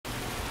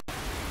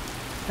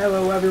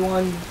Hello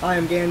everyone, I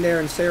am Gandair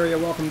and Saria.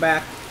 Welcome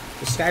back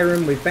to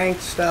Skyrim. We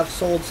banked stuff,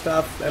 sold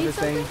stuff,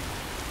 everything.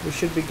 We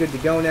should be good to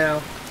go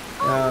now.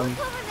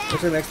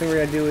 What's the next thing we're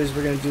going to do is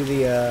we're going to do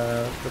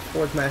the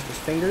Forge Master's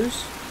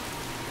Fingers,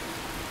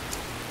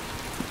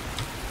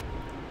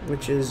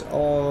 which is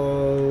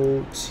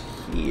out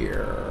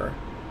here.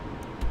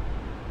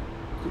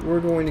 We're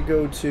going to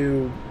go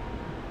to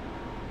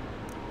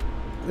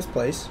this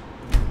place.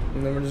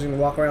 And then we're just going to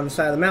walk around the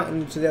side of the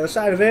mountain to the other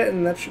side of it,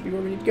 and that should be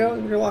where we need to go.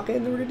 And we're going to walk in,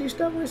 and we're going to do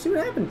stuff, and we're going to see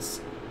what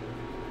happens.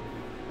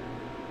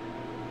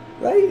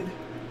 Right?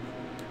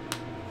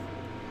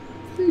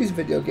 Please,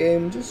 video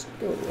game, just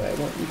go the way I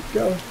want you to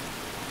go.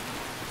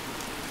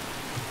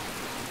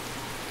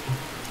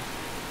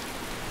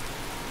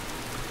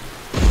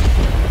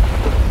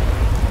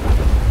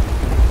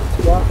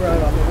 Let's walk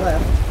around on the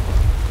left.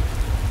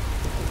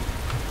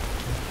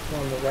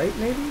 On the right,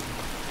 maybe?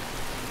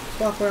 Let's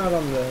walk around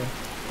on the left.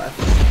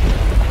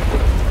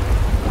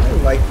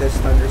 I like this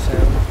thunder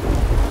sound.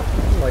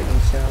 The lightning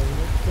sound.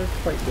 They're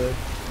quite good.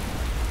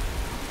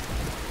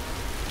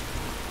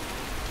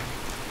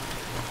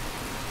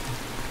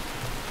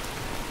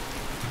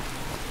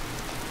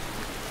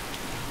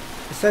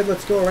 I said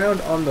let's go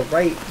around on the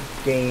right,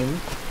 game.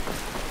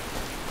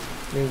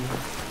 I mean,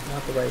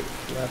 not the right,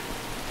 left.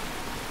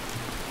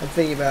 I'm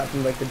thinking about it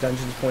from like the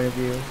dungeon's point of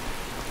view.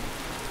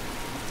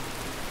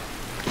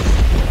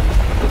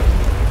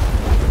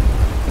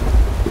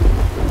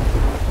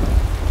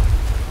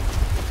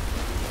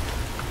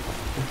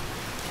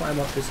 Climb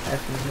up this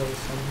effing hill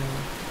somehow.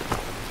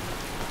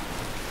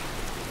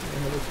 I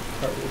know there's a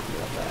part with me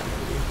on that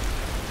maybe.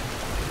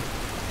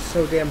 It's so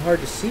damn hard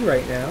to see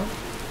right now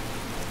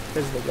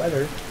because of the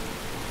weather.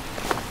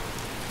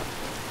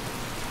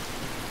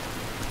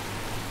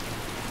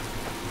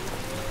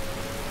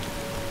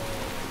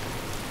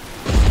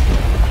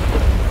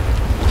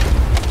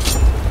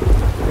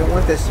 You don't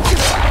want this.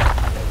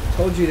 I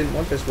told you you didn't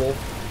want this, wolf.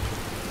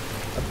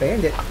 A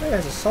bandit? That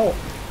has assault.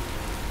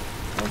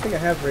 I don't think I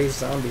have raised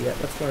zombie yet.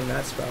 Let's learn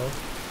that spell.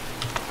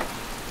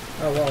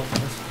 Oh well,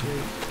 that's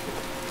great.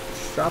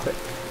 Just drop it.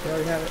 We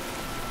already have it.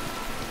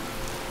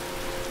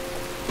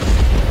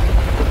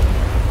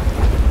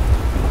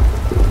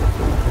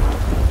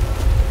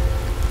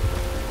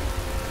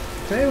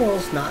 Can anyone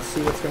else not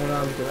see what's going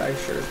on? Because I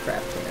sure as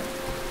crap can't.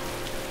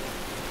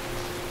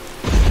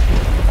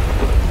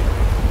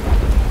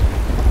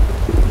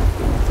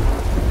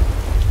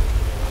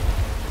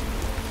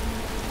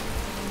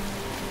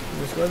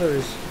 This weather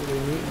is really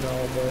neat and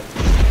all, but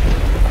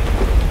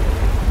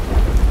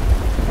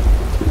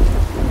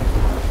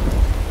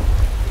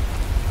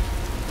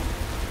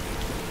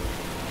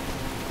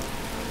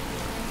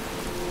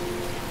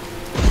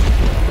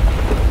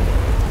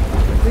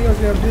I think I was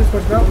going to do this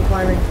much mountain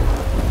climbing.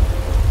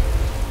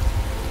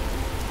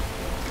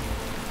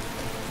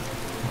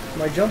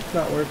 My jump's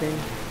not working.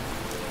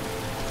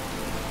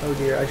 Oh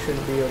dear, I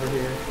shouldn't be over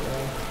here.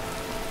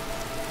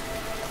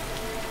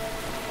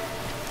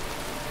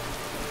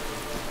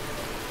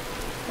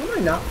 How am I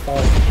not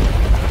falling?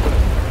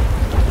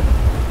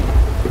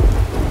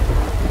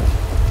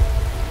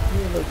 I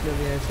don't know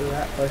the answer to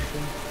that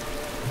question.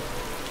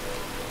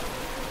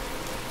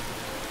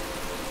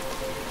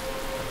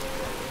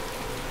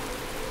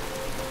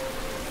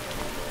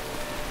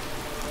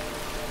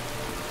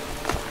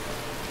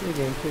 Good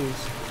game,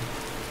 please.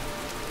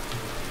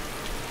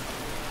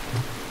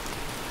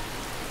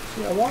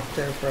 See, I walked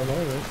there for a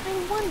moment. I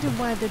wonder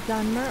why the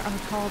Dunmer are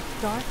called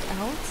Dark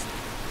Elves.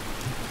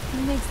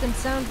 It makes them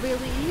sound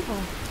really evil.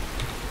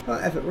 Well,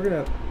 F it, we're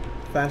gonna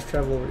fast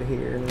travel over to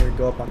here and we're gonna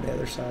go up on the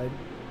other side.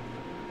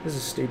 This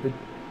is stupid.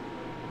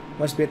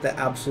 Must be at the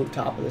absolute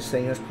top of this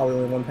thing. There's probably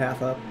only one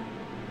path up.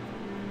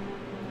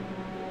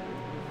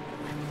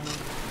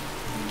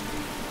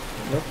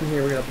 And up from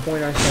here, we're gonna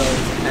point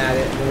ourselves at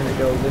it and we're gonna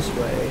go this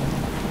way.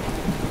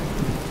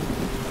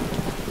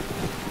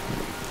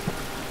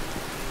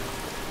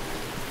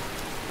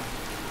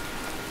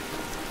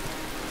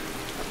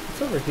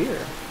 What's over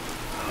here?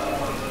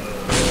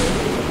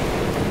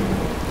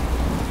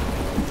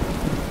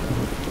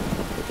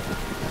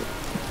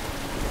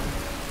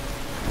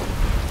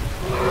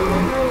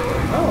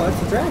 Oh,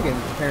 that's a dragon,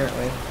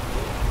 apparently.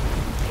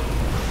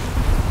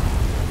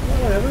 Well,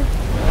 whatever.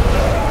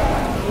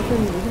 We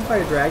can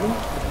fight a dragon.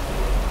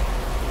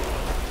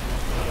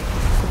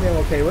 Something I'm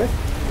okay with.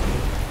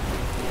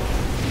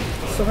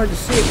 It's so hard to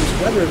see in this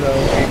weather,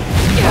 though.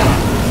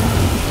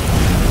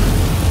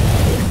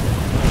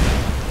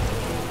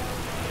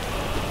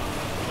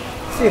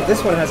 Let's see if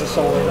this one has a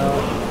soul or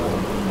not.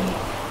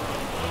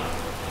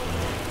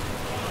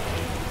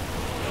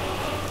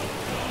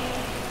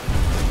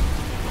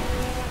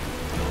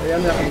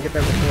 I'm not gonna get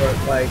there before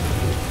it's like...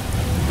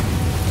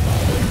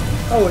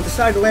 Oh, it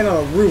decided to land on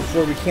a roof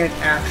where we can't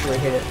actually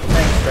hit it.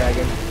 Thanks,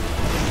 dragon.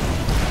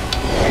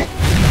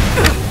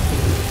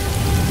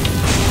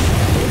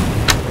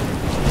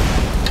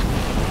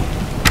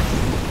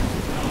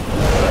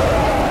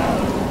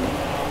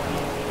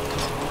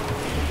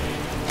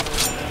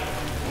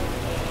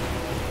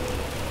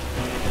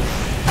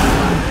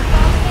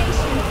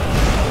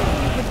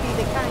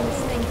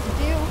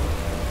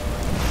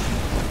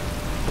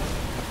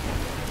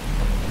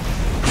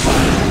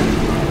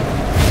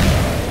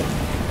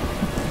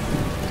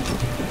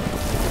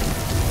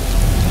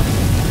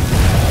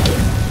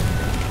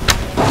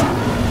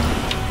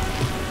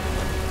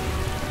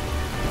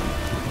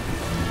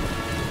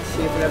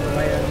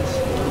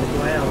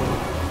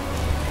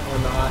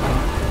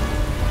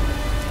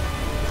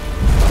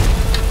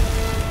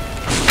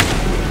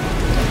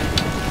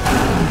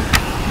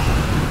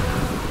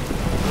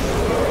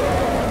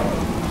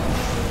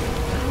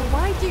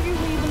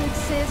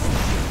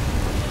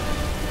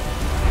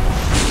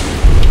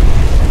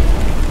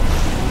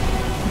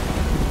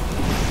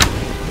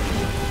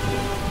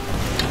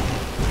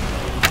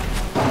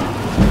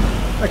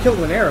 I killed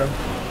with an arrow.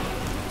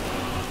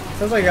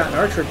 Sounds like I got an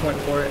archery point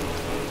for it.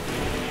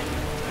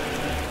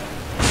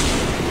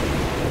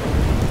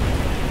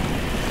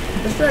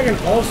 This dragon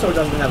also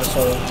doesn't have a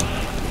soul.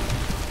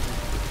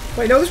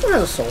 Wait, no, this one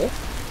has a soul.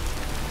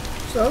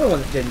 It's the other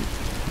one that didn't.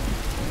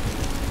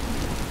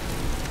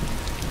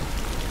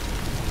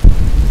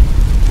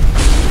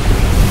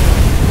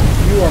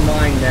 You are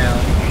mine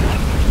now.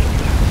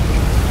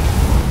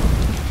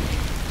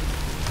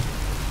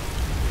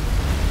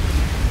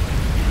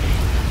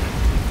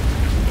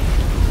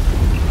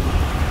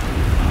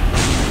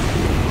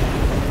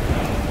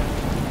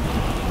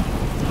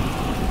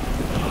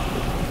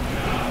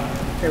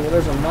 Okay, well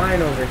there's a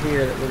mine over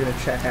here that we're going to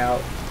check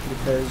out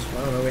because,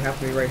 I don't know, we have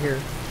to be right here.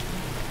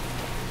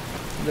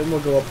 Then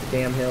we'll go up the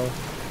damn hill.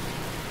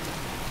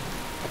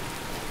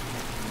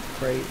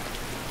 Great.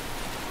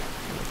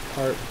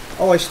 Cart.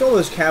 Oh, I stole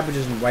those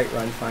cabbages in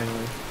Whiterun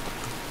finally.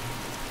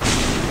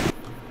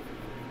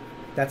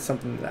 That's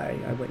something that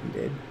I went and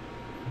did.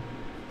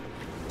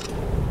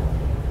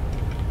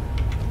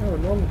 Oh,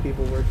 normal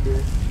people work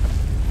here.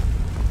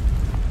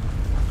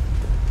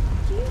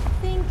 Do you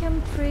think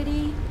I'm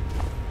pretty?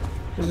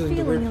 This I'm isn't a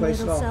feeling weird a place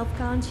at little all.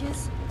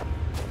 self-conscious.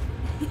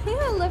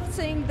 I love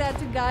saying that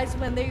to guys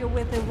when they are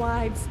with their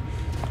wives.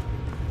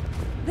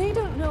 They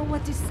don't know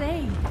what to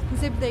say.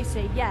 Because if they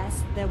say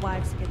yes, their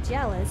wives get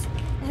jealous.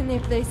 And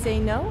if they say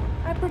no,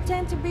 I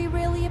pretend to be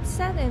really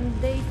upset and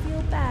they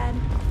feel bad.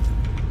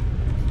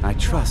 I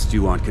trust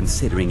you aren't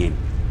considering him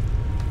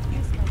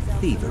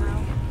thievery.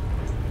 Somehow.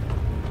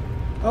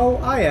 Oh,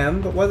 I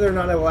am, but whether or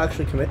not I will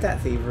actually commit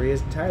that thievery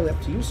is entirely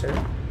up to you,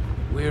 sir.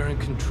 We're in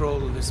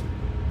control of this.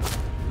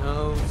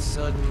 No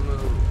sudden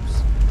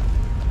moves.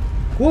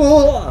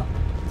 Whoa!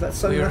 Is that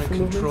sudden We're enough for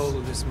in control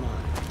movements? of this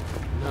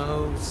mine.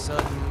 No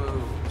sudden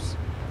moves.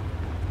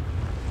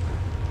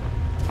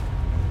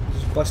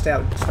 Just bust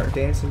out and start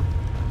dancing.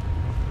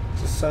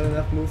 Is this sudden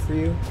enough move for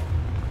you?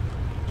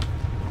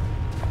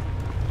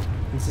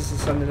 Is this a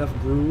sudden enough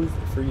groove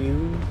for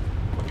you?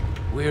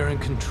 We're in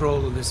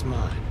control of this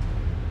mine.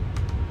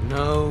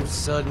 No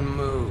sudden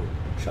move.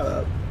 Shut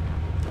up.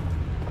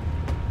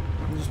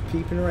 I'm just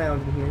peeping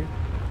around in here.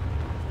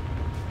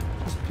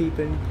 Just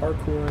peeping,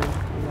 parkouring,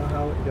 you know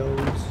how it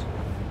goes.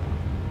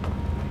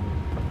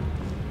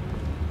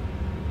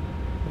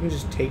 I can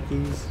just take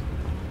these.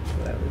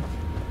 Whatever.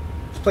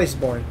 This place is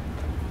boring.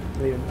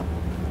 Leaving.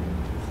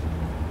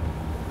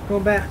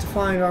 Going back to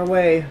find our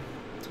way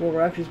to where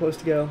we're actually supposed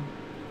to go.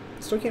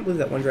 Still can't believe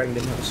that one dragon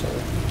didn't have a soul.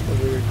 So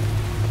weird.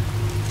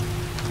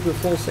 Do a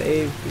full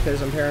save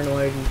because I'm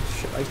paranoid and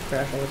shit likes to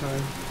crash all the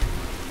time.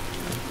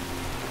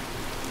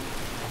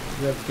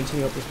 We have to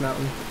continue up this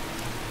mountain.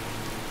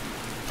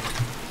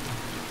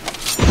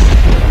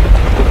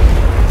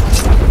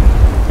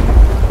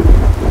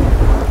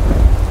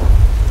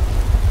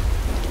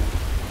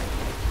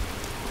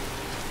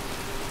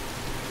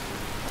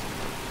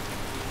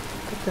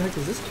 What the heck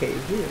is this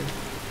cave here?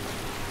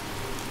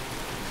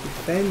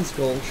 Defense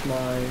Gulch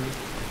Mine.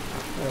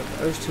 Oh,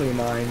 there's too many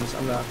mines.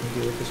 I'm not gonna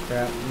deal with this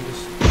crap. I'm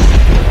just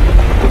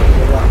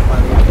gonna rock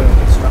climbing up there and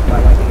get struck by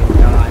lightning and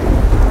die.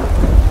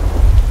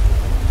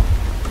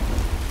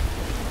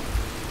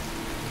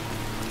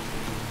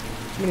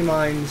 Too many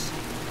mines.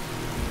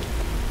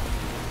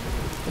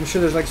 I'm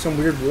sure there's like some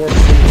weird war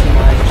between the two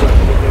mines or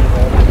something to get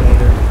involved in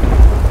later.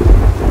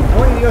 I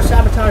want you to go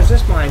sabotage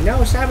this mine.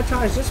 No,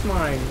 sabotage this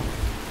mine.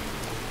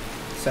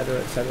 Etc.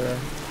 etc.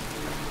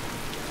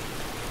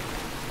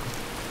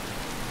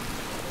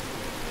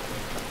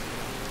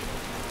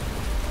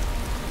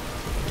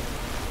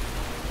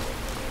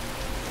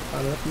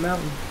 Climbing up the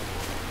mountain.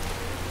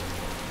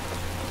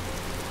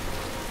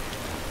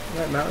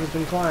 That mountain's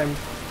been climbed.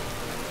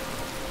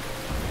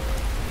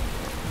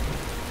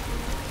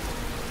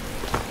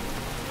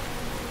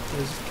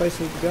 There's a place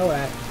I need to go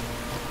at.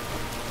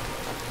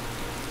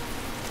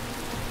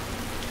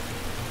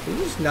 Can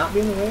you just not be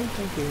in the way?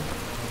 Thank you.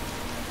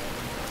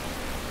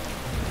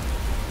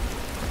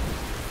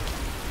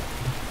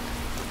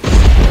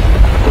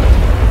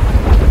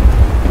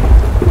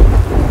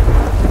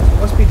 It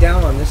must be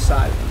down on this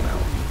side of the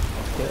mountain.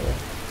 Hill.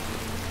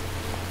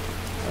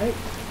 Right?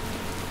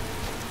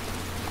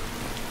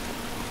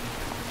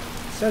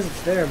 It says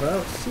it's there, but I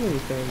don't see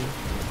anything.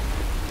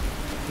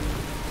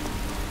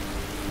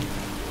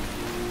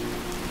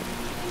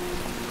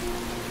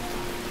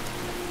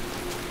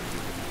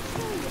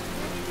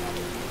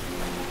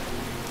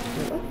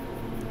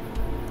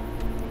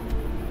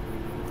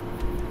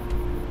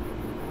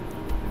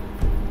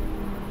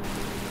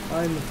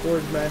 Find the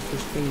Forge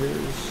Master's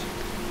fingers.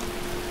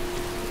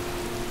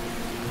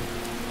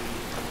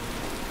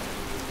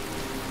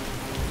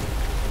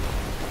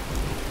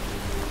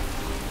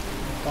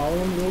 Follow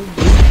him really deep.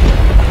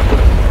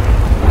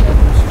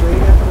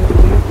 Straight at the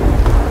deep.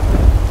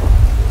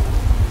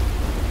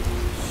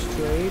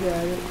 Straight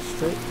at it.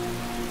 Straight.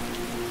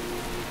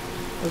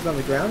 Was it on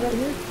the ground right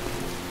here?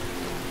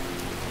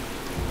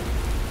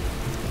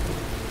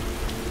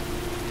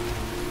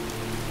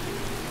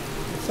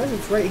 It says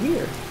it's right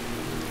here.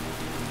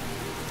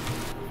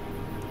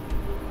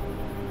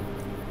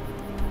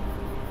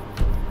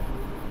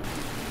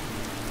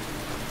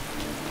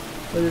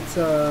 But it's,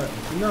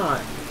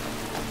 not.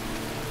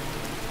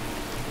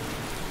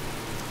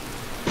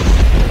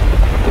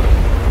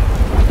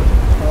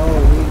 Oh,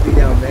 we need to be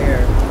down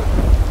there.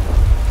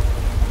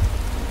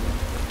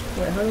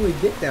 Wait, how do we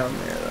get down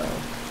there, though?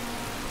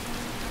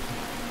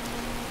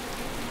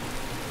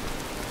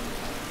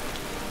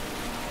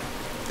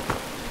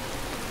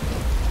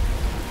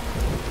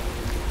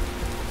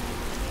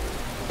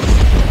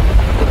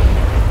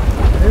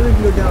 Maybe we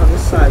can go down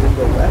this side and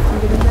go left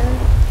and get in there?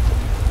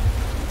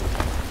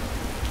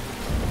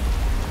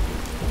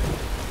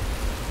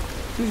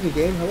 Excuse me,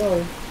 game.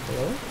 Hello.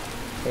 Hello?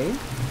 Game?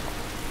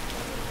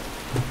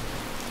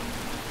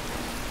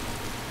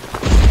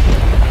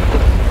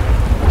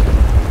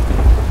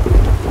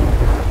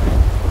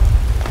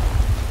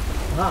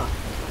 Aha.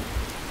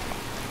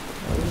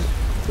 I'll just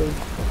go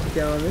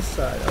down on this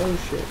side. Oh,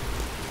 shit.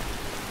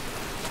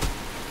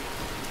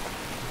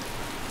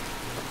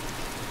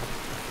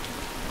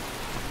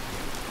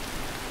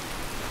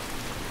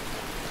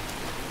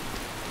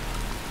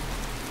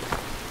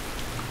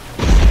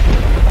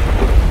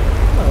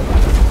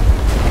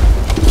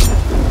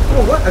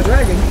 What? A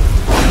dragon?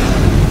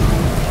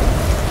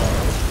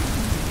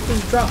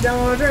 Just drop down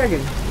on a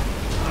dragon.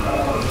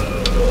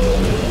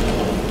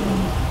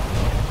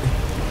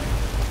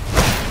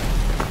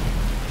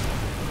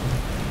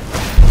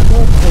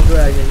 Multiple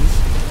dragons.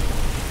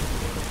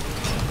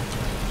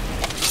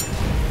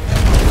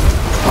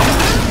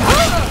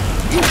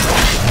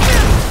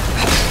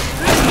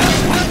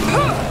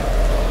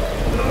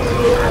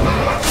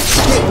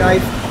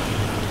 Knife.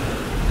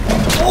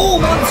 Oh,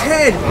 one's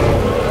head!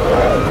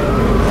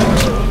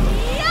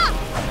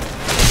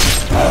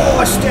 Oh,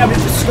 I stabbed it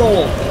in the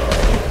skull.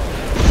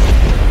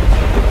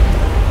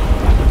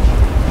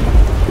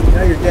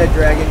 Now you're dead,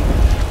 dragon.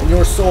 And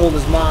your soul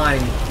is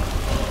mine.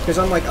 Because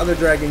unlike other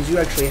dragons, you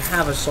actually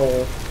have a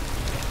soul.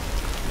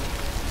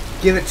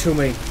 Give it to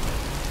me.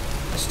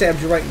 I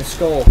stabbed you right in the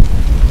skull. You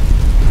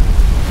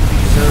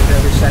deserved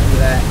every second of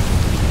that.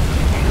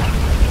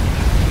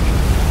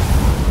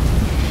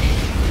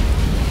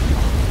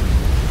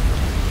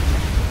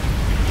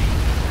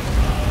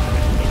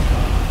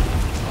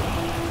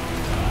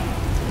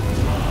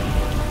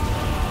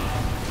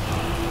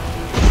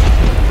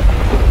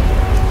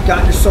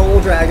 Got your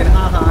soul, dragon.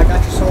 Haha, I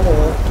got your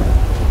soul.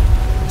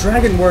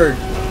 Dragon word.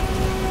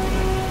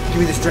 Give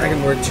me this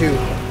dragon word too.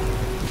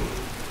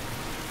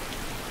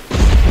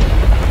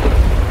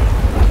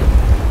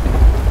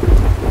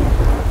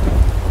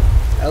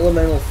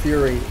 Elemental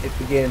fury. It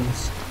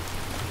begins.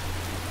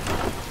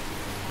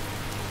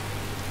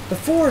 The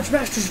Forge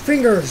Master's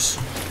fingers.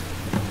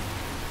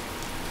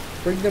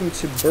 Bring them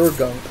to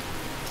Burgunk.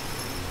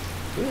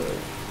 Good.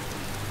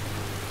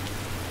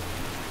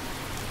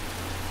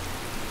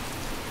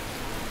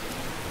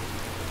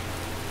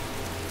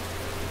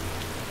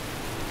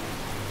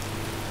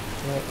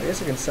 Well, I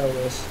guess I can sell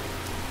this.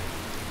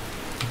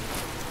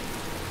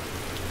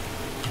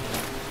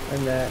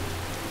 And that.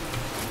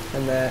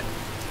 And that.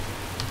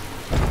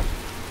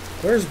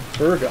 Where's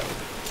Burgo?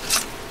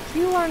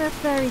 You are not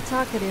very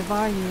talkative,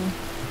 are you?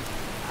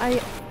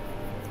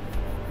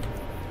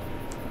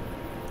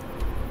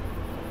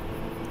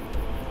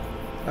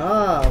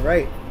 Ah,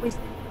 right. Wait.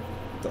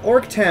 The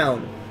Orc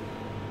Town.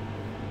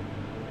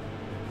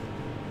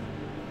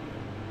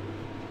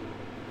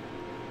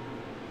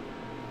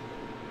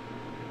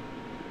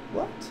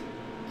 What?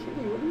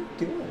 Kitty, what are you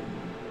doing?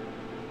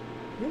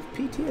 You have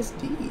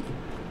PTSD.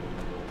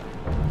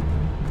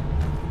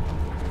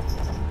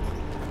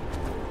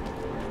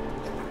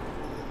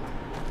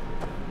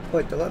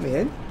 What, they let me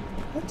in?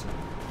 What?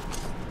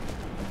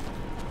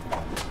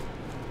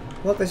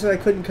 Well, they said I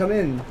couldn't come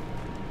in.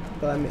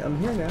 But I'm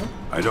here now.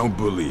 I don't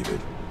believe it.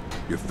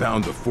 You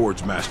found the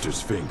Forge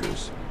Master's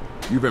fingers.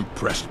 You've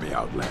impressed me,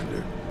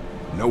 Outlander.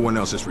 No one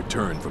else has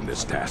returned from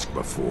this task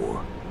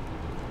before.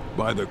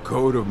 By the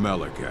Code of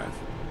Malakath,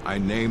 I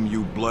name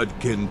you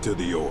bloodkin to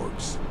the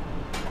orcs.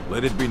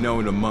 Let it be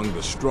known among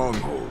the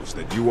strongholds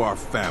that you are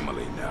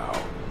family now.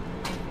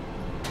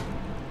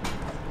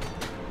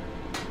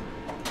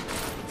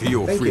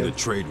 Feel free to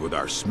trade with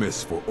our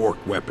smiths for orc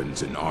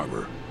weapons and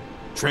armor.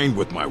 Train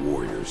with my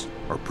warriors,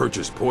 or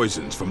purchase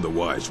poisons from the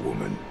wise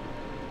woman.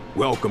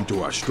 Welcome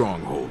to our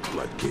stronghold,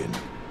 bloodkin.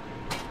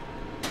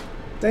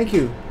 Thank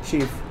you,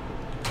 Chief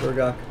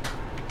Burgok.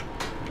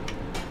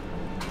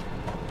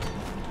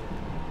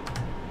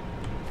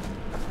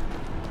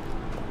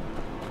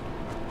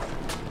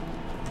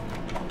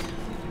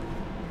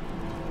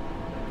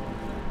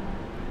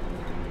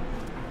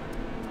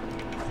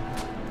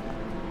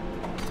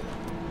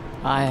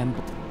 I am...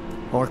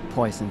 Orc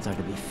poisons are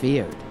to be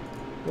feared.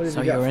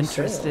 So you're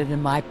interested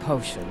in my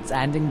potions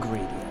and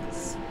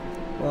ingredients?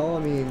 Well, I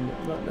mean,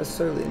 not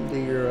necessarily into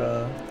your,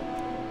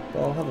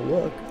 well, I'll have a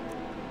look.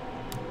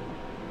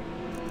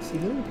 See,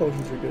 healing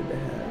potions are good to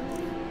have.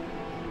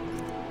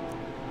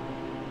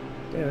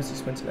 Damn, that's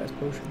expensive ass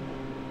potion.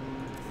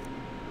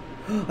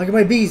 I can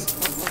buy bees!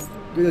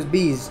 Give me those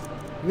bees.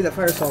 Give me that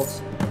fire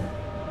salts.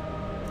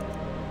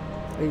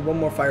 I need one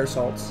more fire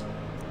salts.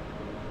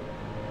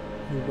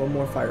 I need one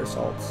more fire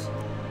salts.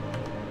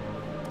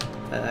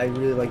 I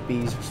really like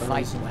bees for some Fight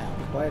reason. well.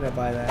 Why did I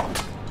buy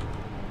that?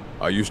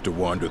 I used to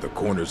wander the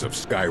corners of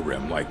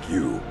Skyrim like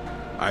you.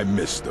 I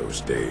miss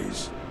those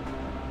days.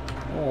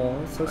 Oh,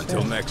 that's so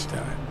Until sad. next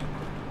time,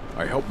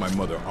 I help my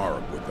mother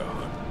Arab with the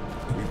hunt.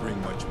 We bring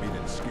much meat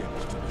and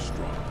skins to the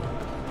stronghold.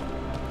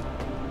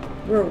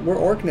 We're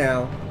orc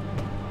now.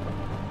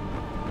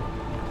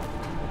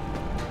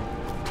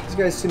 These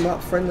guys seem a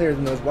lot friendlier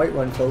than those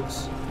Whiterun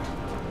folks.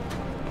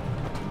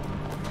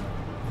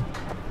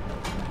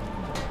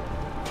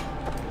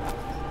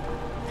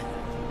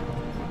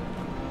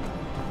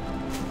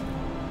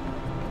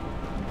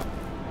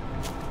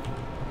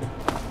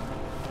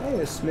 Hey,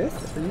 a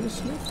smith? Are you a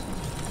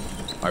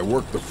smith? I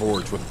work the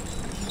forge with...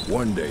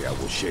 One day I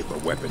will shape a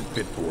weapon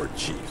fit for a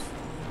chief.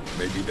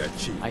 Maybe that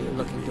chief... Are you will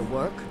looking be to me.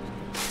 work?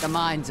 The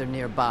mines are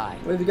nearby.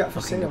 What have you got for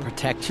Looking sale? to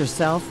protect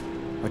yourself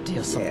or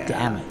deal some Yeah.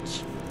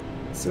 damage?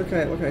 So what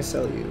can I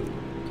sell you?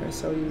 Can I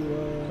sell you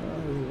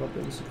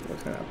weapons?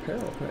 What kind of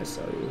apparel can I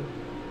sell you?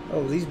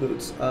 Oh, these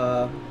boots.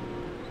 I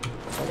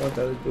don't want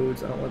those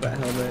boots. I don't want that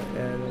helmet.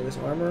 And this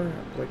armor.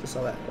 I'd like to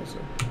sell that also.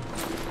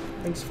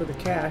 Thanks for the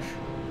cash.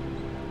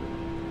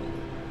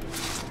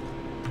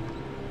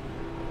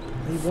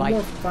 I need one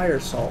more fire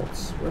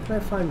salts. Where can I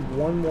find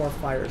one more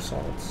fire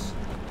salts?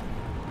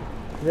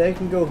 Then I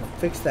can go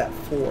fix that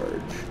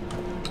forge.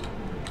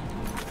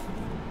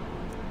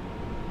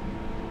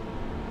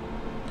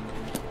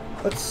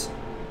 Let's...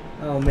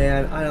 Oh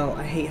man,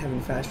 I hate having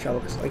fast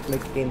travel because I like to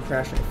make the game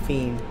crash like a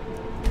fiend.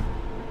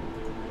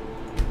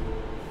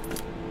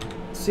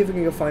 Let's see if we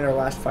can go find our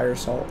last fire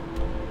salt.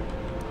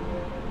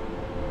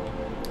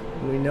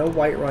 We know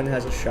Whiterun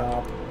has a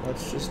shop.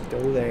 Let's just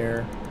go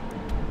there.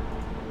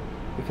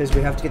 Because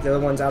we have to get the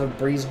other ones out of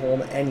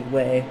Breezeholm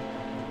anyway.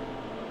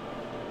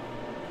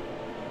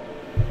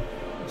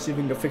 Let's see if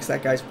we can go fix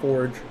that guy's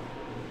forge.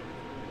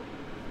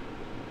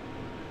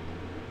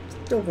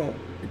 Still don't...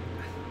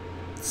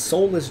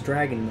 Soulless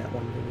dragon in that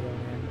one video,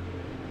 man.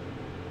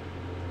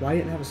 Why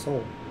didn't it have a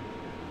soul?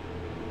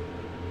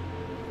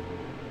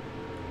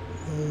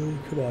 Oh,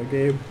 come on,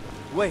 game.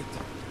 Wait,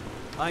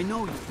 I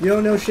know you. You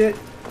don't know shit?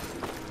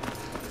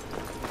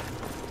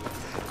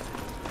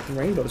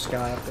 Rainbow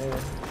sky up there.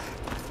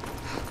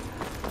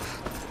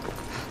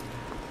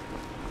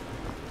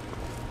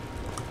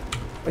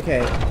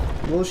 Okay,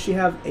 will she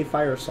have a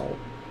fire salt?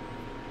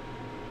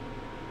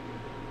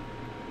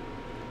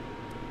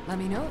 Let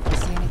me know if you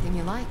see anything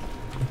you like.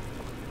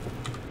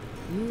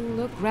 You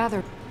look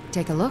rather...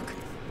 Take a look.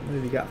 What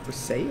have you got for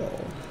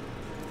sale?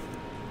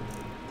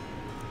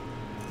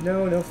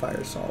 No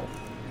fire salt.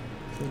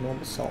 Just a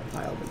normal salt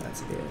pile, but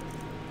that's it.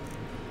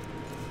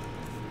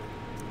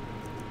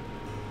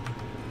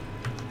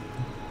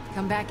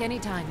 Come back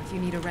anytime if you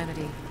need a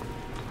remedy.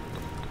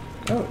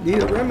 I don't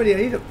need a remedy, I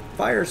need a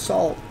fire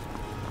salt.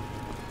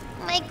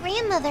 My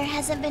grandmother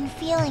hasn't been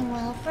feeling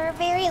well for a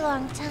very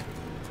long time.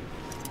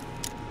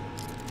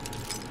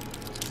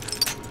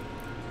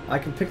 I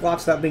can pick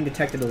locks without being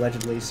detected,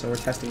 allegedly, so we're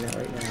testing that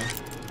right now.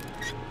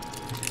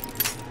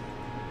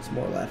 There's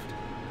more left.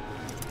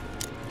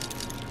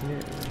 Here.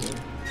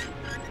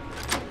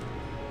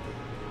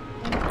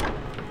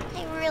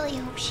 I really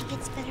hope she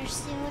gets better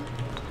soon.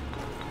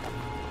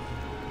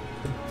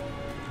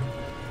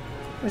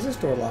 Why is this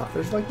door locked?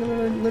 There's like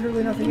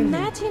literally nothing in here.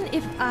 Imagine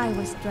if I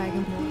was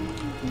Dragonborn.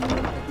 The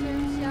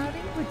term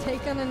shouting would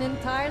take on an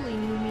entirely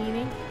new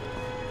meaning.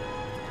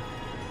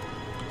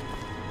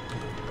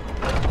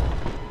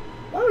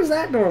 Why was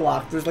that door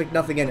locked? There's like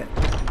nothing in it.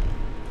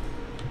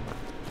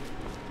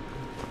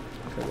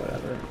 Okay,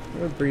 whatever. I'm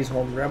gonna breeze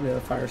home, grab the other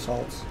fire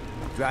salts.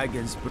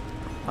 Dragons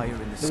fire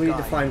in the sky. Then we need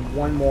to find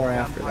one more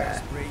after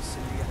Vampires that. race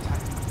in the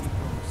attacking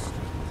peoples.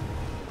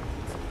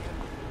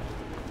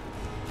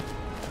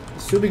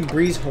 Assuming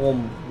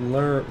Breezeholm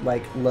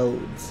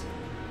loads.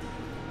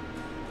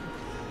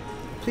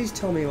 Please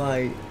tell me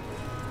my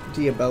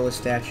Diabella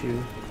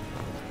statue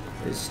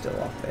is still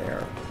up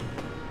there.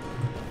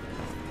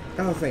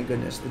 Oh, thank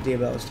goodness, the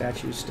Diabella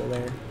statue is still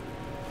there.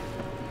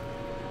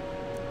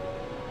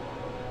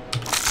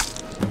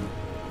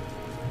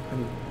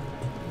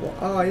 Well,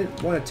 oh, I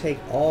didn't want to take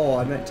all.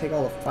 I meant take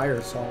all the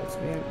fire salts.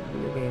 Man,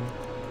 video game.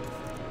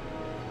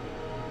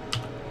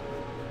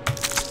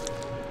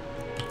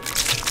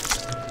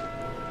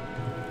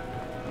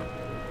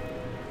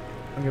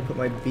 I'm gonna put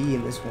my B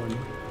in this one.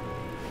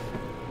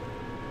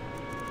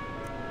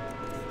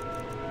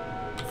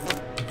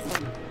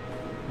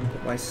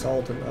 Put my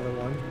salt in the other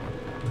one.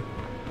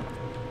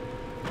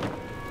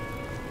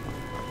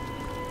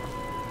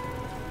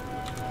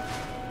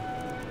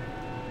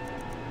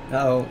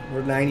 Uh-oh,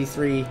 we're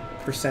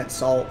 93%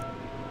 salt.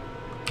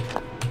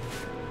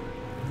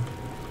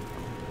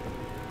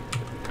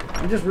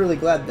 I'm just really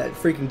glad that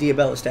freaking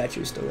Diabella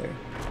statue is still there.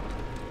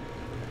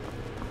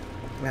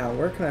 Now,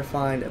 where can I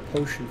find a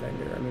potion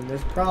vendor? I mean,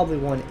 there's probably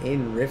one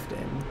in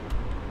Riften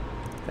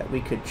that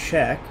we could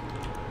check.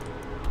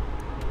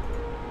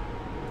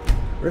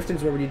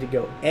 Riften's where we need to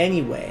go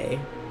anyway.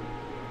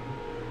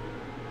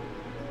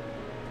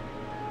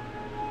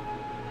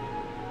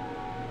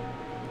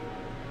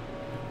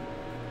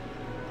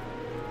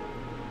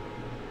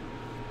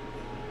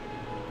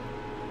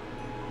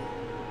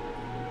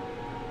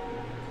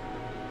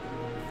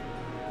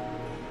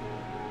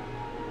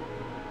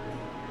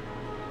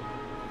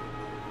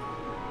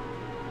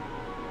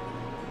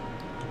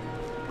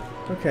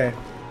 Okay.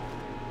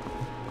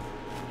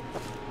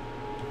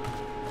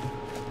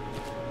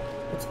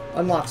 Let's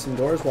unlock some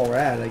doors while we're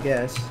at it, I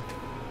guess.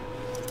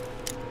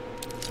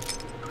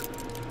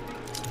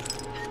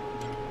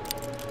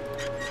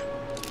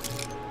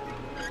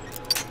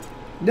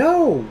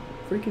 No!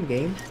 Freaking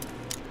game.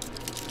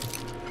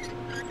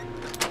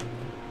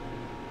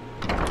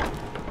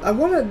 I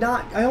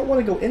don't want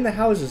to go in the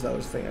houses, though,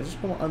 thing. I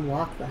just want to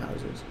unlock the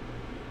houses.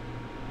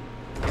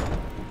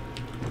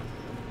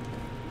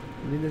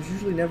 I mean, there's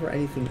usually never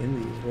anything in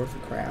these worth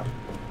of crap.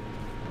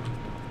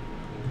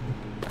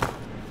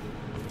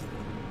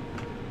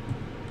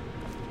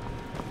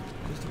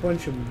 Just a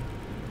bunch of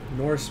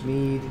Norse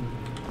mead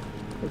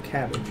or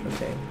cabbage,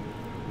 okay.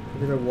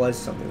 Maybe there was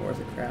something worth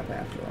of crap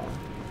after all.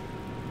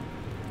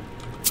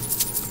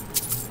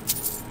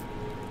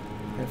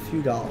 And a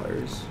few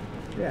dollars.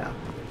 Yeah.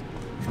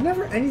 There's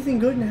never anything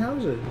good in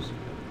houses.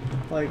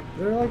 Like,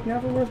 they're like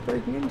never worth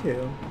breaking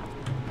into.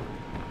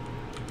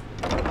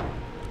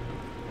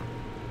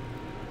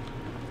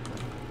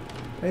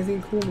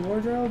 Anything cool in the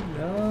wardrobe?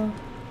 No.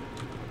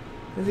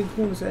 Anything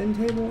cool in this end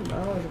table?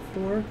 No, there's a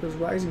fork. There's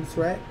rising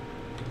threat.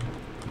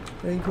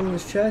 Anything cool in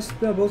this chest?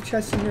 No, both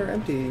chests in here are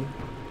empty.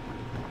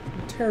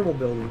 Terrible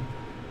building.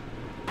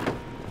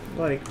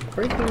 Like,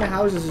 breaking into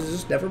houses is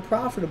just never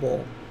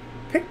profitable.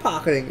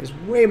 Pickpocketing is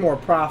way more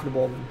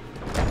profitable than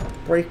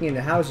breaking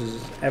into houses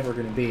is ever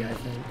going to be, I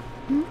think.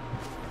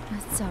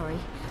 Sorry.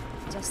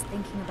 Just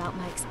thinking about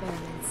my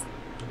experiments.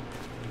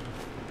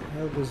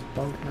 Hell was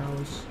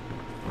bunkhouse.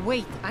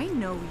 Wait, I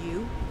know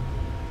you.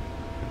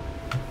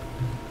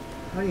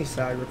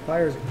 Honeyside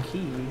requires a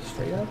key,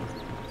 straight up.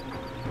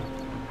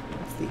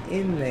 That's the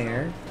inn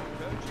there.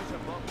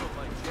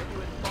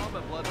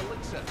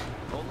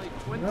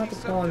 Not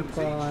the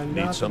prawn,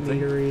 not the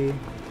meadery.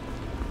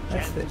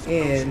 That's the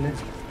inn.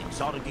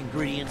 Exotic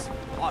ingredients,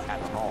 I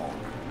have them all.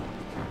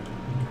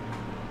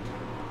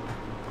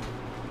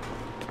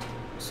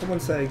 Someone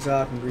said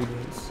exotic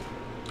ingredients.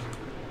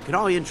 Can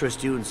I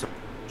interest you in some?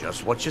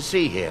 Just what you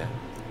see here.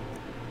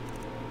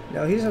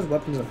 No, he just has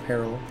weapons of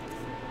peril.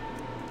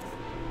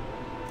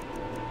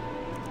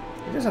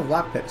 He does have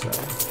lockpicks,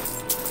 though.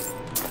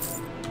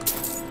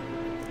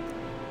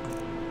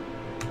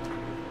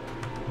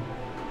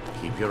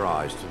 Keep your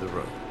eyes to the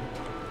road.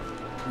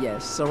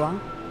 Yes, Sarah?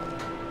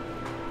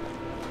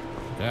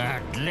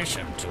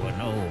 Listen to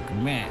an old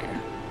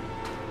man.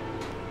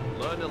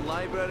 Learn a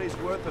library's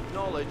worth of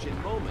knowledge in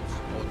moments,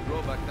 or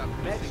throw back that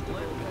missing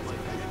limb.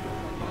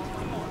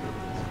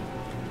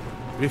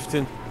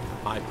 Riften,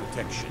 my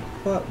protection.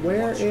 But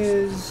where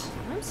is...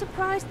 I'm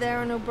surprised there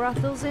are no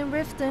brothels in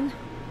Riften.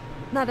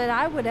 Not that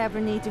I would ever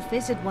need to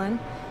visit one,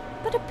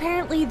 but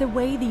apparently the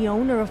way the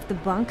owner of the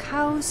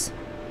bunkhouse,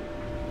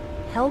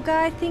 Helga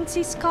I think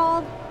she's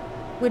called,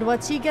 with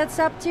what she gets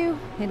up to,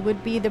 it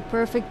would be the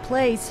perfect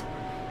place.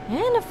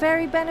 And a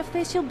very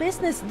beneficial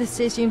business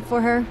decision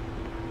for her.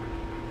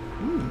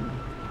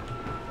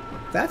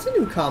 That's a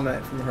new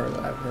comment from her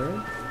that I've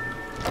heard.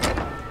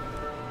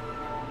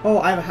 Oh,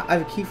 I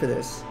have a key for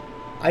this.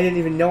 I didn't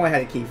even know I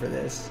had a key for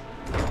this.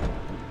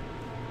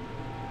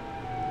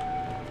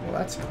 Well,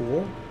 that's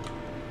cool.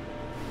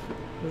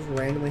 Just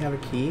randomly have a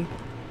key.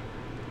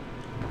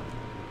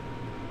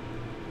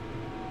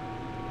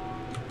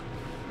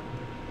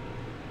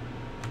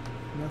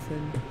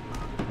 Nothing.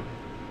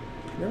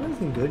 Never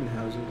anything good in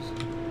houses.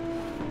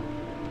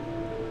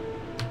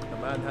 The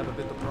man have a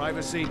bit of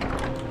privacy.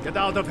 Get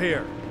out of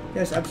here.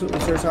 Yes, absolutely,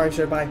 sir. Sorry,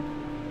 sir. Bye.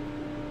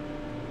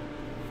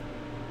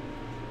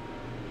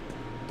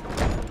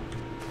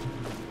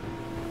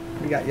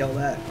 We got yelled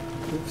at.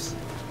 Oops.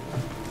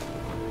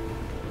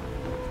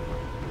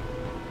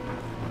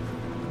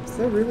 Is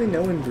there really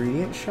no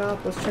ingredient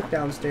shop? Let's check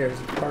downstairs.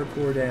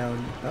 Parkour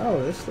down.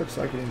 Oh, this looks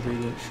like an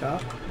ingredient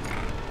shop.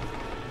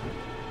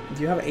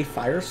 Do you have a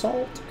fire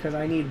salt? Because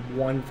I need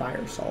one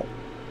fire salt.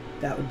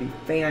 That would be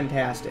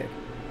fantastic.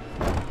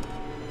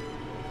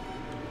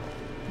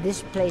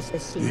 This place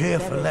is You here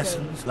for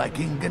lessons like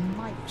Ingen?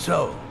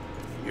 So,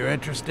 you're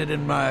interested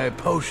in my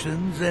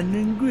potions and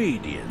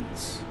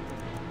ingredients?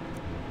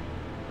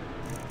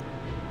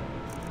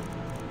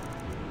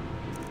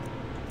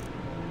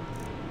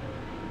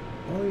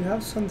 Well, you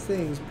have some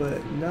things,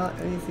 but not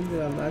anything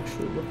that I'm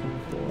actually looking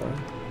for.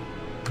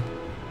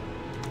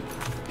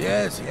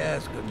 Yes,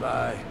 yes,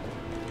 goodbye.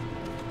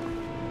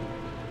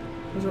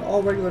 Those are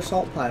all regular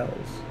salt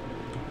piles.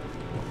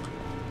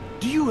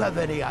 Do you have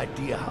any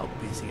idea how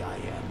busy I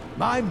am?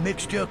 My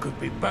mixture could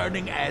be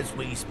burning as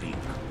we speak.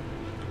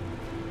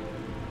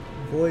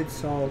 Void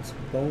salts,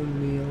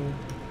 bone meal.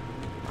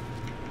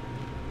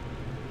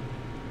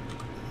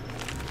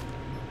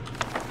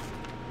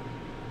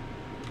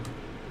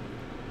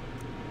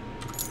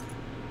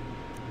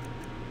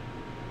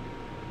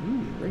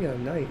 Ring of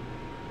night.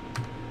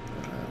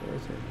 Not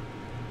worth it.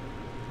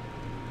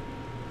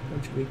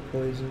 Bunch of weak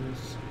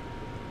poisons.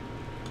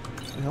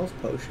 A health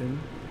potion.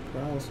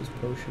 Paralysis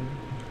potion.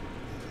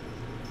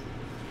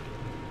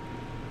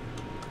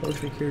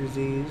 Potion to cure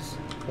disease.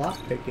 Lock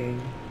picking.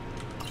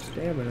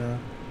 Stamina.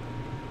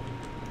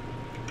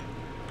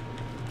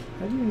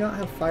 How do you not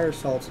have fire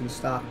salts in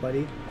stock,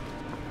 buddy?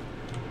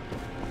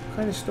 What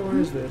kind of store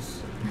is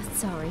this?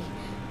 Sorry,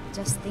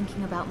 just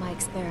thinking about my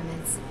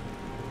experiments.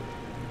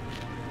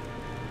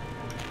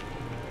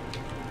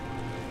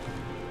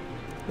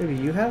 Maybe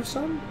you have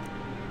some?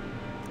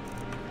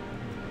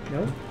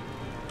 Nope.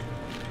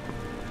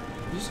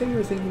 Did you say you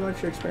were thinking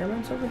about your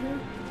experiments over here?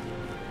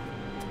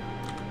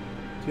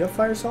 Do you have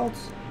fire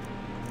salts?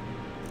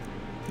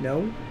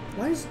 No?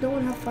 Why does no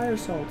one have fire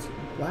salts?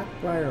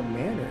 Blackbriar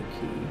Manor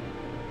key.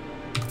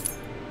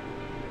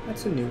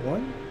 That's a new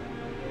one.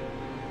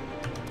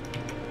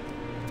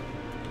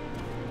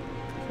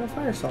 There's no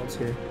fire salts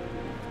here.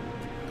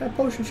 That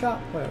potion shop,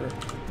 whatever.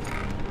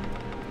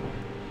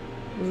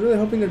 I was really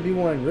hoping there'd be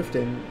one in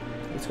Riften.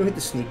 Let's go hit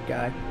the sneak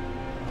guy.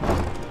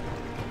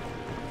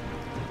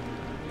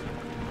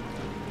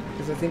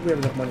 Because I think we have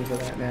enough money for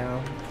that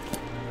now.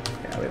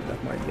 Yeah, we have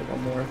enough money to get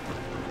one more.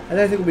 And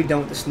then I think we'll be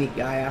done with the sneak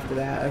guy after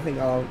that. I think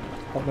I'm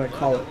going to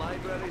call it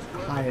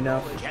high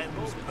enough.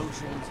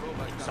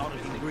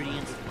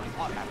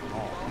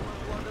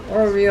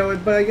 Or, you know,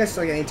 but I guess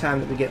like any time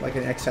that we get like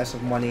an excess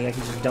of money, I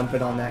can just dump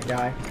it on that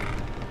guy.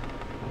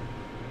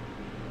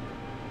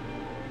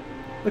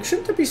 Like,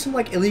 shouldn't there be some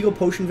like illegal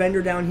potion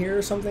vendor down here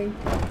or something?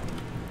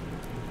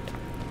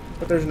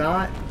 But there's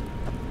not.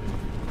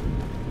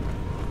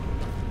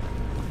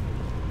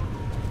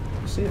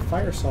 See a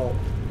fire salt.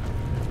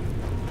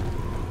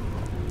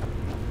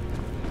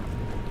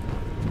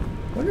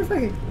 I wonder if I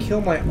could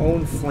kill my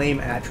own flame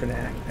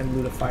Atronac and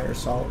loot a fire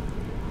salt.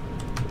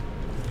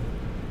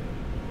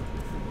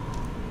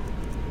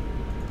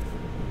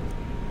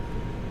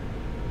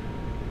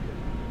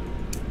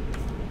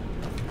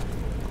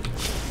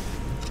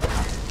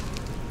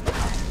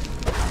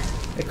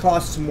 It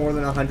costs more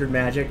than 100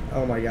 magic.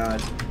 Oh my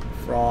god.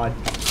 Fraud.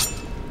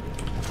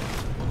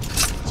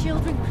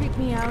 Children creep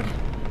me out.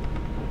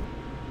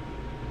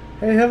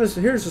 Hey, here's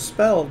a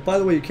spell. By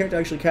the way, you can't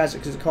actually cast it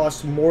because it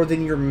costs more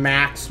than your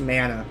max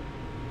mana.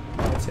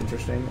 That's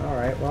interesting.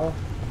 Alright, well.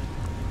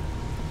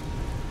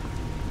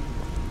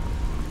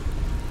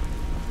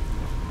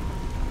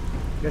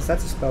 Guess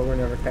that's a spell we're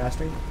never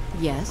casting.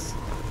 Yes.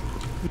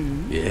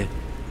 Yeah.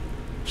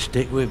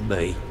 Stick with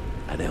me,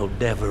 and they'll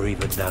never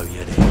even know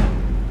you're there.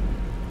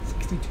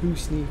 62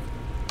 sneak.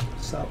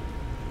 What's up?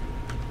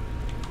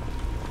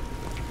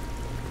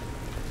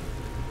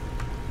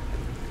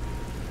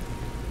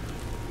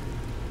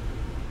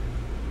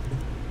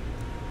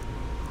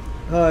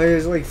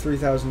 It's like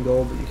 3,000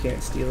 gold, but you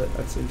can't steal it.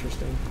 That's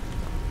interesting.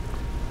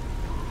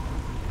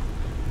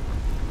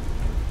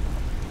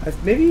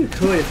 Maybe you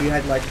could if you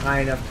had like high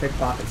enough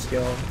pickpocket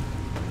skill.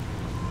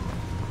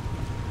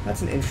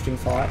 That's an interesting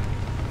thought.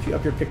 If you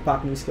up your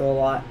pickpocketing skill a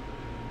lot,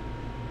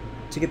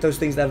 to get those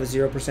things that have a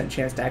 0%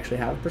 chance to actually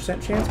have a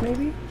 % chance,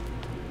 maybe?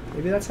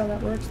 Maybe that's how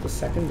that works? The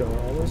second door.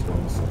 Always go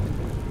to the second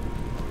door.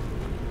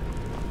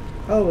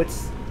 Oh,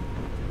 it's...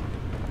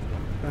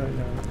 Oh,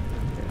 no.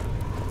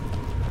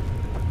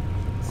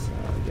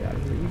 Get out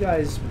of here. You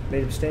guys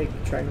made a mistake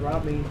trying to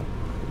rob me.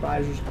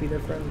 Advisors be their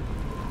friend.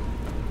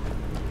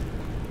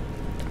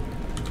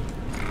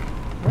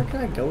 Where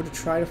can I go to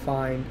try to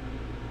find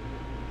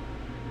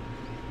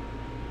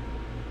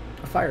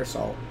a fire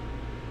salt?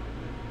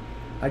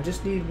 I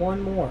just need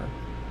one more.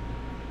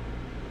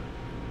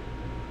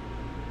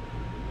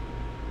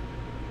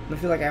 I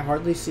feel like I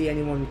hardly see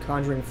anyone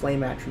conjuring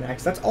flame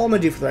Atronax. That's all I'm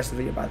going to do for the rest of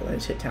the video, by the way,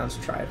 is hit towns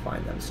to try to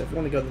find them. So if you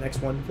want to go to the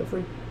next one, feel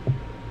free.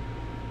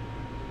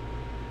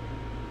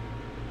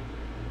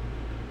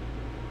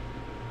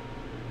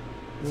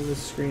 Will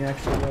this screen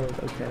actually load?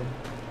 Okay.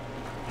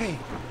 Hey,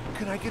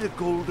 can I get a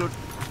gold or...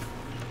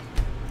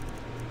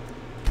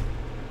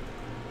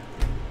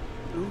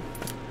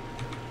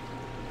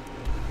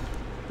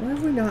 Why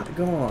have we not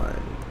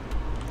gone?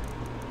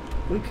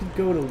 We could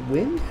go to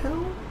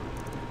Windhelm?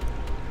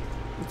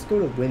 Let's go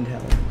to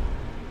Windhelm.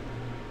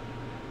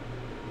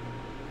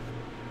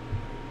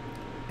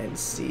 And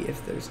see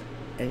if there's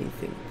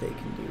anything they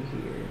can do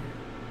here.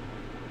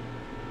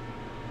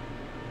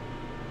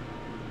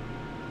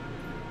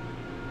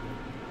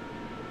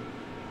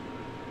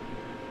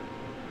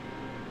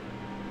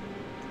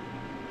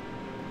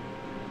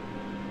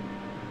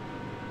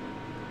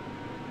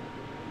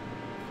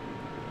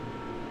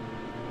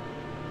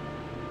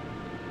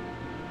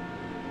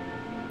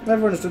 I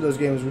never understood those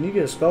games. When you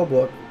get a spell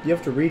book, you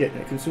have to read it,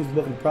 and it consumes the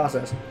book in the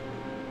process.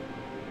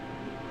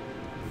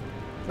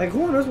 Like,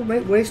 who on earth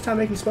would waste time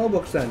making spell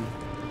books then?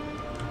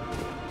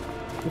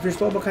 If your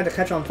spell book had to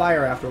catch on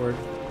fire afterward.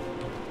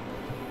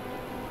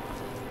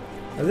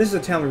 Now, this is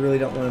a town we really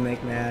don't want to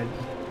make mad,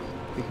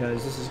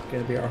 because this is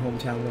going to be our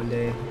hometown one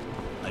day.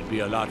 I'd be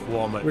a lot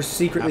warmer. We're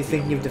secretly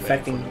thinking of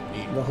defecting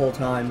the whole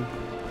time,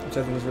 which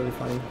I think is really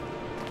funny.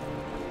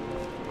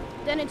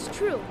 Then it's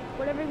true,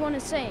 what everyone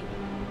is saying.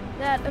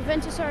 That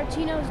Aventus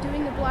Aretino is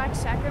doing the Black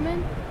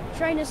Sacrament,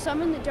 trying to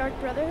summon the Dark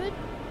Brotherhood?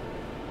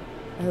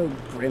 Oh,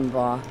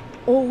 Grimvar.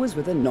 Always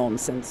with the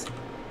nonsense.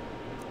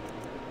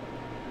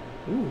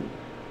 Ooh.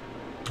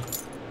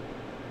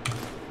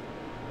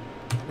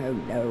 Oh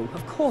no,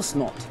 of course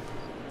not.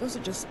 Those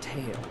are just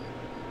tales.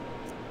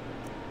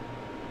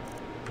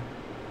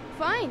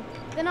 Fine.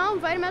 Then I'll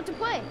invite him out to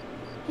play.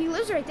 He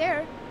lives right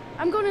there.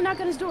 I'm going to knock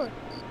on his door.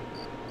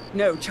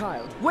 No,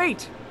 child.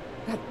 Wait!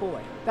 That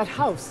boy, that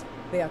house,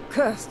 they are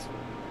cursed.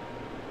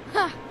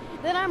 Ha!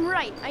 Then I'm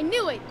right. I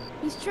knew it.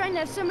 He's trying to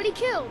have somebody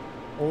killed.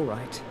 All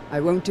right.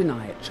 I won't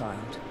deny it,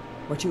 child.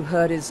 What you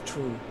heard is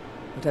true.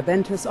 But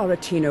Aventus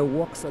Aretino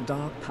walks a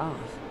dark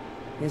path.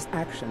 His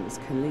actions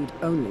can lead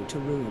only to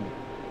ruin.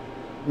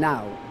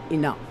 Now,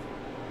 enough.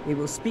 We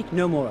will speak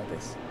no more of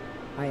this.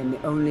 I am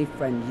the only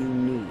friend you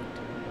need.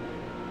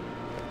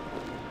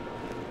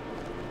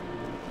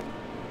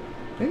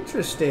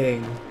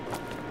 Interesting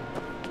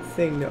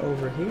thing to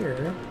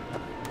overhear.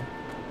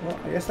 Well,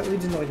 I guess that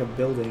leads into like a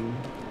building.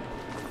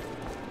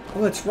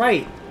 Oh, that's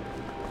right.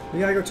 We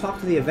gotta go talk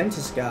to the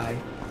Aventus guy.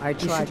 I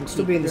try to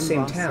still be in the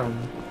same town.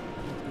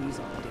 These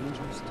are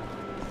dangerous.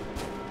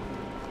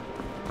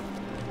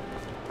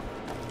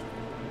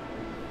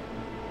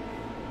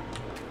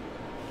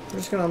 We're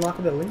just gonna unlock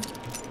a building.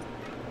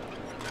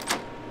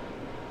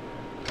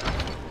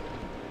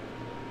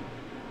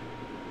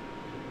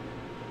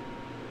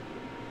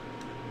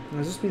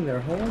 Does this mean they're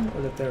home,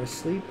 or that they're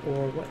asleep,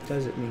 or what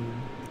does it mean?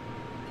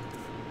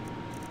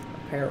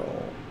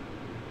 Apparel.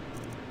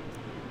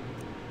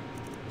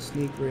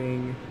 Sneak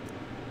ring.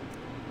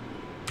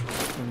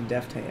 And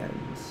deft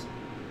hands.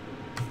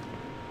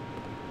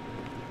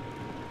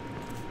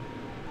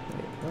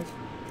 Wait, what?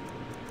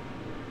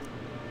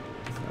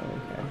 Oh,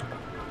 okay.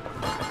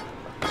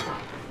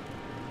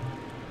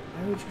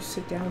 Why would you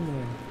sit down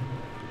there?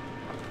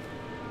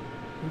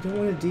 You don't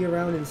want to D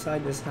around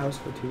inside this house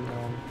for too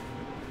long.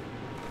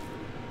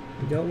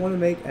 You don't want to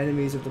make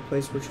enemies of the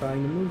place we're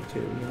trying to move to,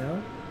 you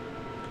know?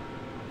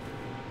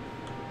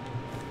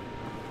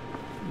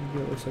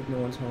 It looks like no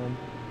one's home.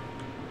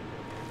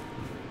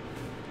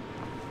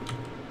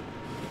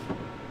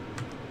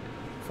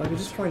 If I could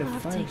just find a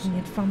fire. Taking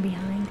it from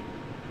behind.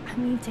 I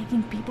mean,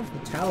 taking people.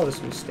 The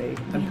Talos mistake.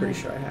 I'm pretty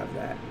sure I have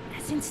that.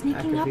 As in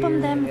sneaking up on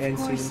them, of and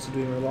course. Stevens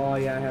doing law.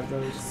 Yeah, I have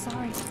those.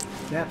 Sorry.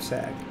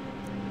 Knapsack.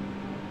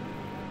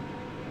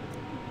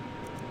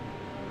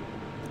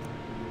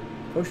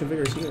 Potion of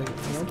Vigorous Healing. I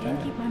like can't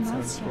that. keep my mouth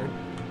Sounds shut. good.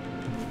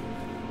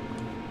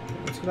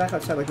 Let's go back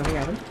outside like nothing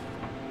happened.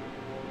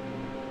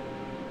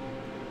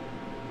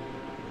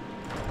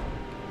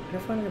 I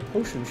gotta find like a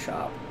potion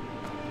shop.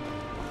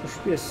 There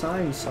should be a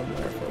sign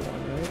somewhere for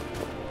one, right?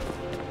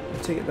 I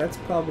take it that's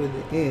probably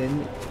the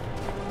inn.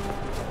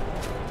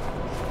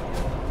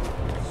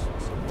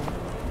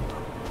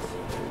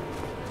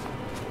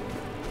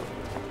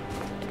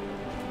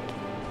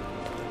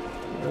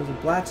 There's a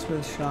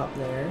blacksmith shop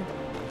there.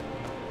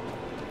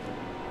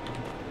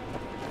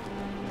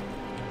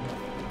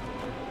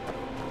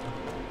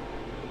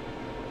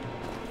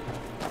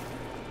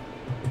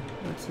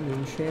 That's an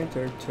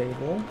enchanter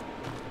table.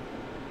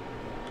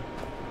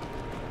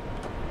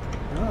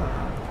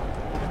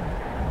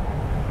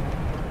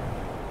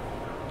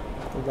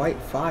 The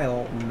white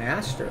file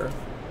master.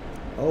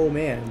 Oh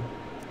man.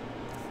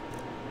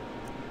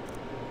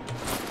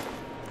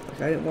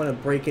 Like, I didn't want to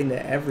break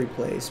into every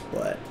place,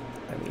 but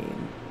I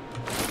mean,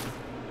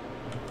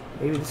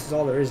 maybe this is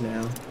all there is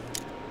now.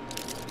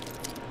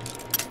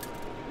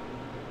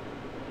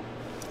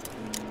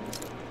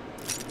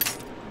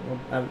 Well,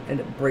 I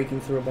end up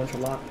breaking through a bunch of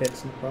lock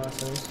pits in the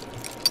process.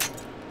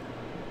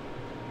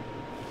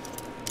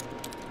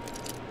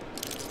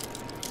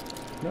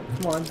 Nope,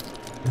 come on.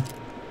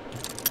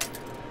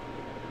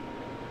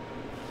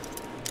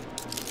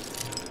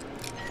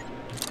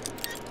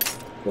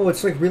 Oh,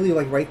 it's like really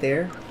like right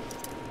there.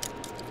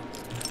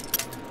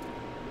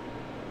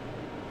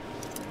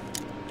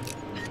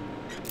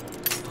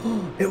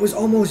 It was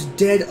almost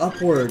dead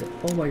upward.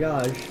 Oh my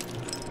gosh.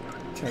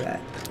 Try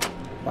that.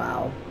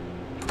 Wow.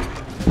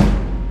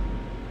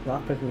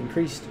 Lockpicking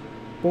increased.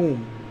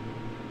 Boom.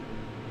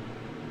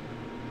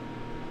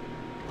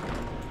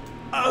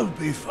 I'll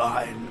be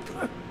fine.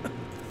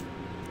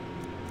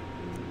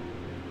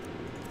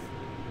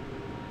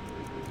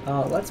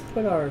 Let's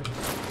put our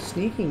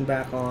sneaking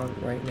back on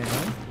right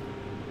now.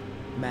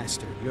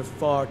 Master, you're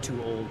far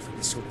too old for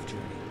this sort of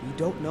journey. We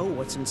don't know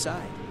what's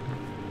inside.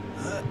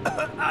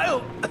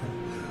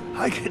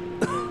 I can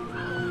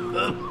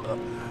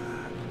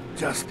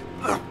just.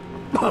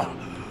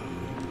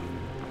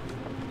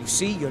 You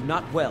see, you're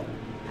not well.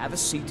 Have a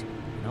seat,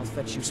 and I'll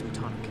fetch you some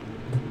tonic.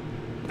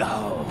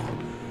 No.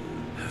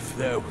 If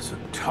there was a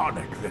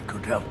tonic that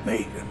could help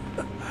me,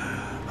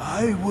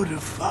 I would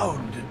have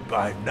found it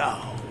by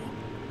now.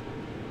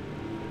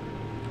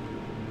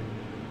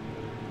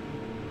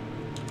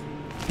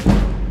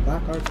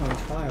 Black arts on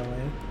trial,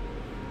 eh?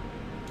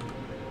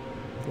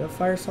 You have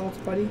fire salts,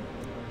 buddy?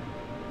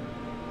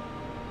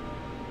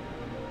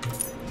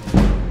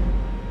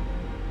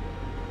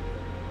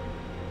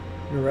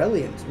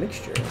 Norellian's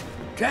mixture.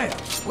 Damn,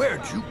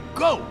 where'd you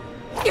go?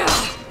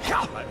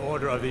 By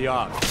order of the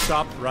Ark,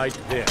 stop right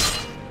there.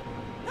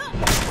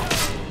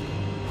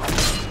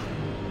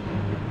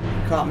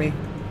 Caught me.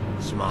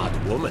 Smart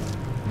woman.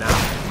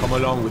 Now, come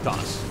along with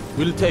us.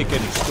 We'll take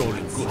any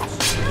stolen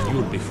goods, and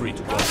you'll be free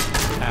to go.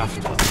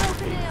 After, a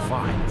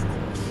fine, of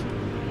course.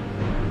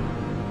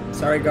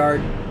 Sorry,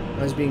 guard.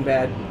 I was being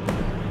bad.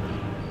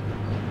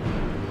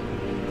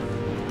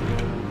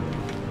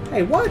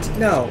 Hey, what?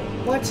 No.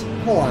 What?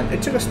 Hold on.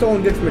 It took a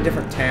stolen good from a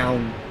different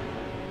town.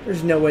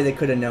 There's no way they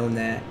could have known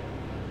that.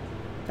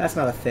 That's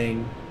not a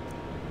thing.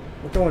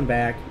 We're going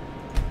back.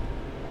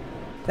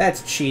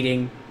 That's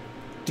cheating.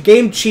 The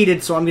game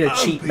cheated, so I'm gonna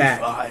cheat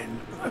back. Fine.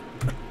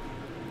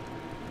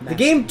 The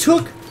game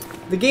took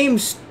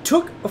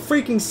a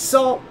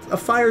freaking a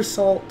fire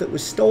salt that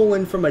was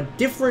stolen from a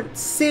different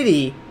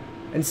city,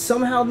 and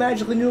somehow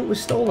magically knew it was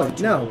stolen.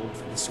 No,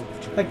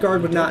 that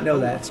guard would not know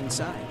that.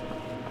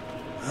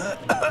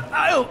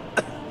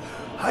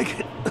 I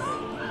can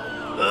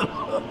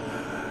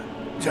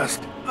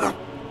just.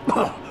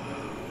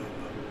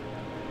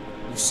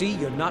 You see,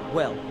 you're not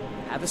well.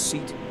 Have a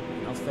seat,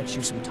 and I'll fetch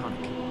you some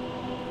tonic.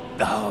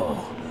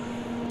 No.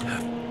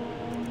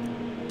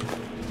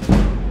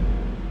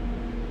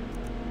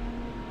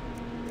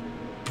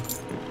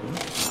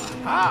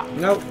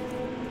 Nope.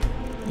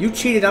 You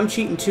cheated, I'm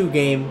cheating too,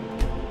 game.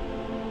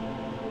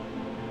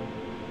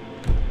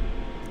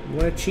 You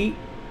wanna cheat?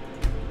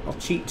 I'll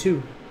cheat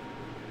too.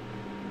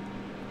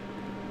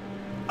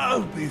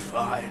 I'll be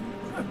fine.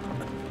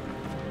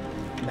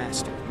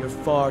 Master, you're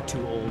far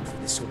too old for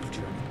this sort of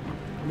journey.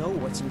 Know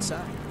what's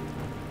inside.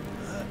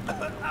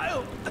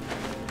 I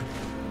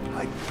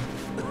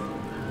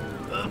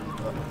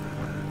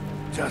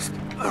just.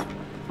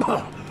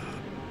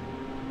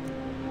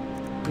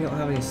 You don't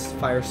have any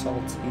fire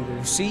salts either.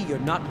 You see, you're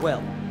not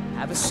well.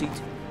 Have a seat,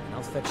 and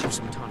I'll fetch you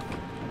some tonic.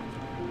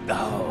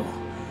 No.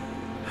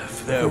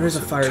 If there was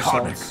a fire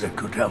tonic salts that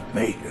could help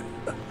me,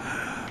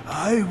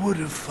 I would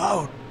have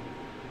found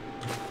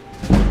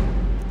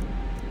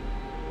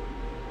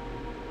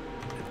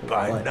it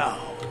by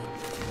now.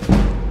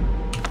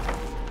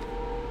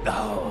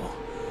 No.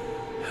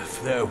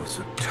 If there was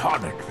a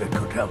tonic that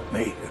could help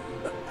me,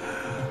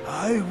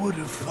 I would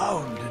have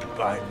found it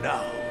by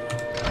now.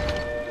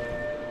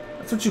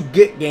 That's what you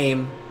get,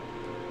 game.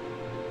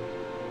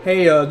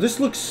 Hey, this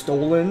looks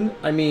stolen.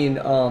 I mean,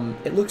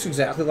 it looks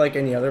exactly like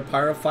any other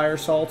pyro fire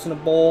salts in a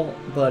bowl,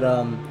 but,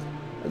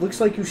 it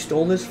looks like you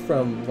stole this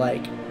from,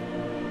 like,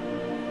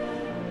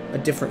 a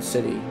different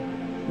city.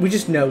 We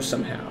just know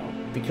somehow,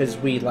 because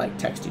we, like,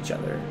 text each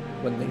other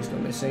when things go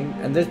missing.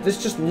 And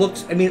this just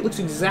looks, I mean, it looks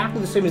exactly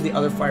the same as the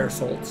other fire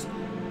salts,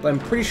 but I'm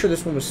pretty sure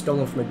this one was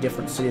stolen from a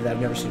different city that I've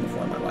never seen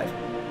before in my life.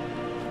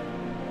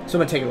 So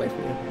I'm gonna take it away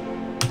from you.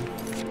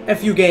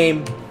 F you,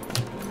 game.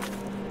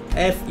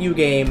 F you,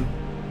 game.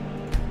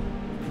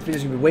 This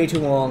video's gonna be way too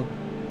long.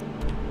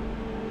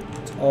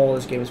 It's all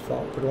this game's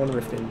fault. We're going to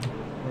Riften.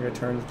 We're gonna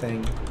turn the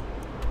thing.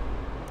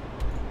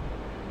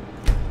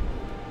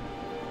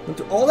 Went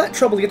through all that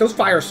trouble to get those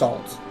fire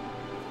salts.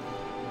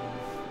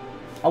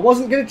 I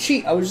wasn't gonna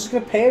cheat. I was just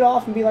gonna pay it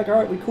off and be like,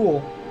 alright, we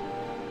cool.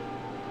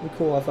 We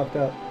cool, I fucked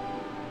up.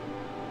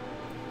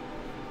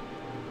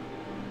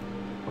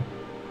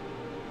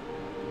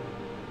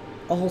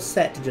 All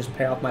set to just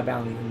pay off my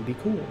bounty and be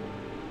cool.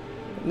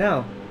 But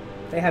no,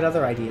 they had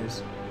other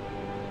ideas.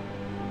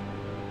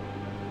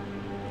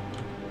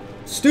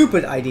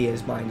 Stupid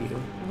ideas, mind you.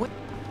 What?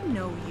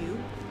 Know you?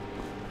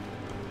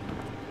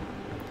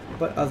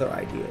 But other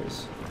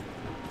ideas.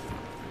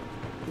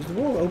 Is the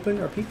world open?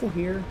 Are people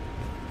here?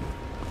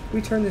 Can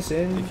we turn this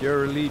in? If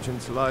your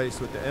allegiance lies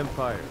with the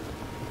Empire,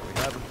 we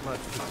haven't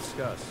much to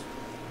discuss.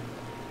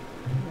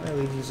 My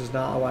allegiance does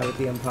not ally with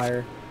the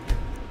Empire.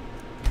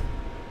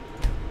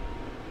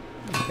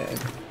 Okay.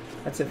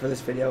 That's it for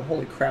this video.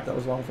 Holy crap, that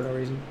was long for no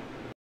reason.